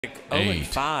8,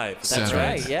 0-5. That's That's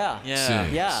right, yeah. Yeah.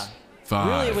 6, Yeah. 5,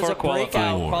 Really, it was a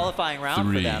breakout 4, qualifying round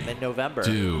 3, for them in November.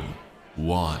 2,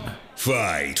 1.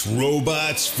 Fight,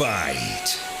 robots,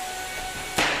 fight.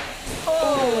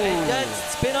 Oh, and that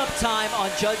spin-up time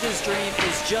on Judge's Dream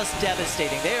is just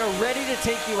devastating. They are ready to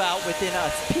take you out within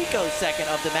a picosecond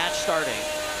of the match starting.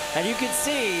 And you can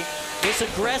see this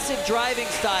aggressive driving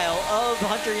style of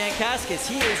Hunter Yankaskis.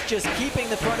 He is just keeping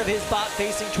the front of his bot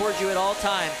facing towards you at all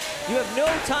times. You have no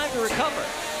time to recover.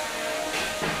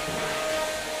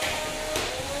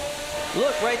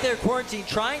 Look, right there, Quarantine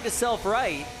trying to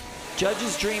self-right.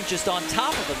 Judge's Dream just on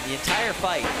top of him the entire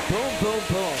fight. Boom, boom,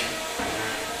 boom.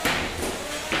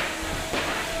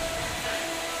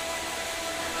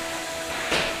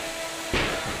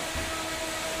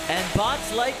 And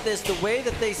bots like this, the way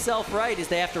that they self-right is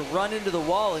they have to run into the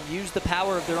wall and use the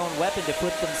power of their own weapon to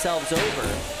flip themselves over.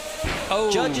 Oh.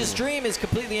 Judge's Dream is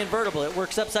completely invertible. It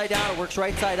works upside down, it works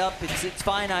right side up. It's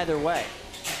fine either way.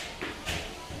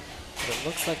 It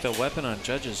looks like the weapon on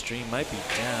Judge's Dream might be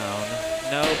down.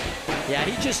 Nope. Yeah,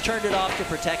 he just turned it off to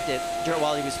protect it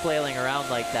while he was flailing around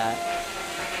like that.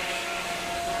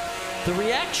 The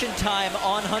reaction time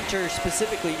on Hunter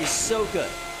specifically is so good.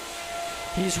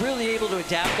 He's really able to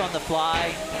adapt on the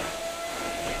fly.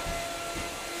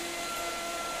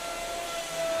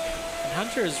 And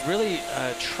Hunter is really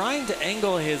trying to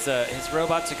angle his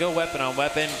robot to go weapon on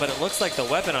weapon, but it looks like the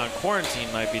weapon on Quarantine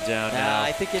might be down now.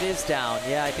 I think it is down.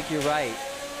 Yeah, I think you're right.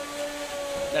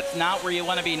 That's not where you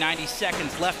want to be. 90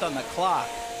 seconds left on the clock.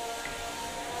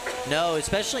 No,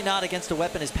 especially not against a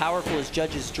weapon as powerful as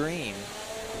Judge's Dream.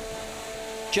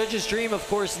 Judge's Dream, of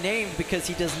course, named because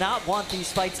he does not want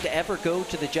these fights to ever go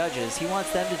to the judges. He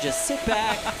wants them to just sit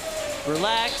back,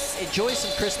 relax, enjoy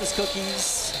some Christmas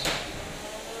cookies.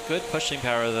 Good pushing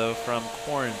power, though, from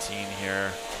Quarantine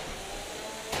here.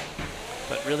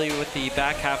 But really, with the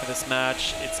back half of this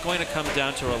match, it's going to come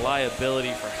down to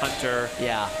reliability for Hunter.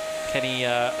 Yeah. Can he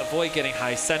avoid getting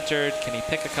high-centered? Can he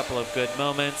pick a couple of good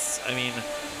moments? I mean,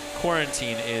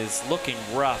 Quarantine is looking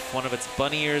rough. One of its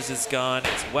bunny ears is gone.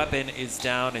 Its weapon is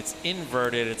down. It's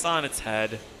inverted. It's on its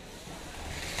head.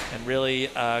 And really,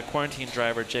 Quarantine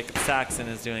driver Jacob Saxon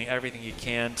is doing everything he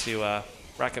can to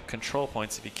rack up control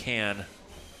points if he can.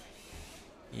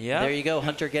 Yeah. There you go,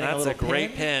 Hunter getting a little pin. That's a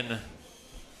great pin.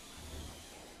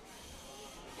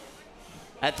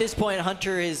 At this point,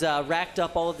 Hunter has racked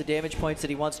up all of the damage points that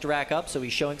he wants to rack up, so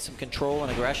he's showing some control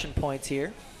and aggression points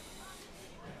here.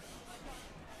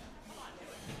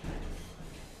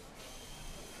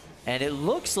 And it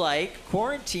looks like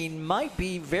Quarantine might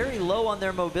be very low on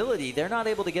their mobility. They're not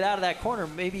able to get out of that corner.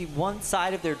 Maybe one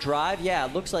side of their drive. Yeah,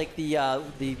 it looks like the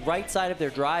right side of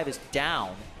their drive is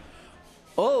down.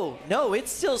 Oh, no,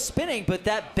 it's still spinning, but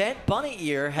that bent bunny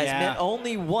ear has meant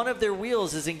only one of their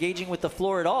wheels is engaging with the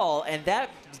floor at all, and that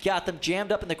got them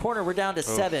jammed up in the corner. We're down to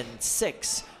 7,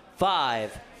 6,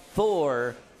 5,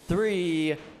 4,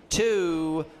 3,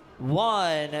 2,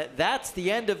 1. That's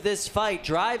the end of this fight.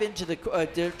 Drive to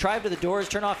the doors.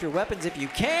 Turn off your weapons if you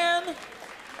can.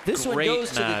 This one goes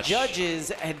to the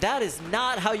judges, and that is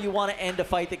not how you want to end a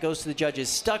fight that goes to the judges.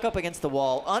 Stuck up against the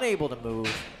wall, unable to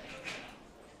move.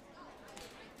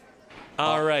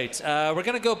 All right, we're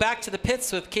going to go back to the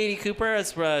pits with Katie Cooper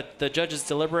as the judges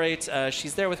deliberate.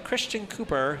 She's there with Christian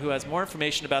Cooper, who has more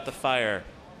information about the fire.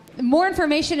 More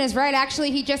information is right. Actually,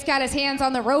 he just got his hands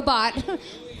on the robot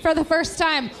for the first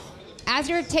time. As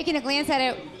you're taking a glance at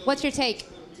it, what's your take?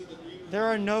 There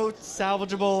are no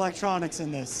salvageable electronics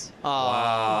in this.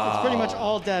 Wow. It's pretty much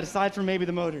all dead, aside from maybe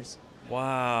the motors.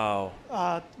 Wow.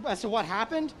 As to what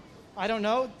happened, I don't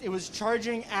know. It was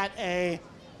charging at a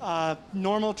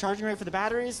normal charging rate for the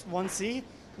batteries, 1C,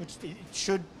 which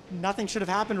nothing should have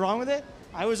happened wrong with it.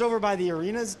 I was over by the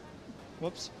arenas,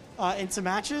 in some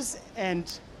matches,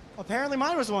 and apparently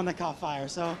mine was the one that caught fire,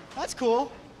 so that's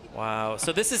cool. Wow,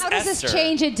 so this is How does this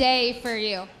change a day for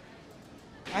you?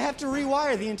 I have to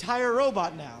rewire the entire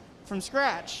robot now from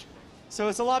scratch, so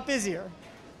it's a lot busier.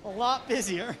 A lot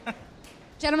busier.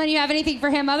 Gentlemen, you have anything for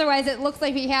him? Otherwise, it looks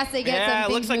like he has to get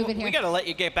some things moving here. We got to let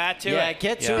you get back to it. Yeah,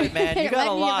 get to it, man. You got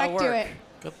a lot of work.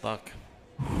 Good luck.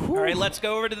 All right, let's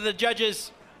go over to the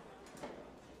judges.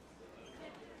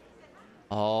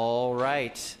 All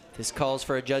right. This calls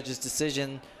for a judge's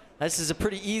decision. This is a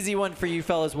pretty easy one for you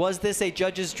fellas. Was this a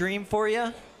judge's dream for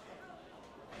you?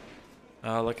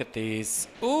 Oh, look at these.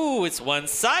 Ooh, it's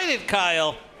one-sided,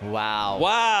 Kyle. Wow.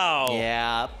 Wow.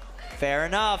 Yeah. Fair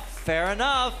enough. Fair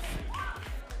enough.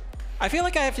 I feel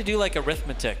like I have to do like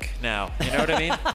arithmetic now. You know what I mean?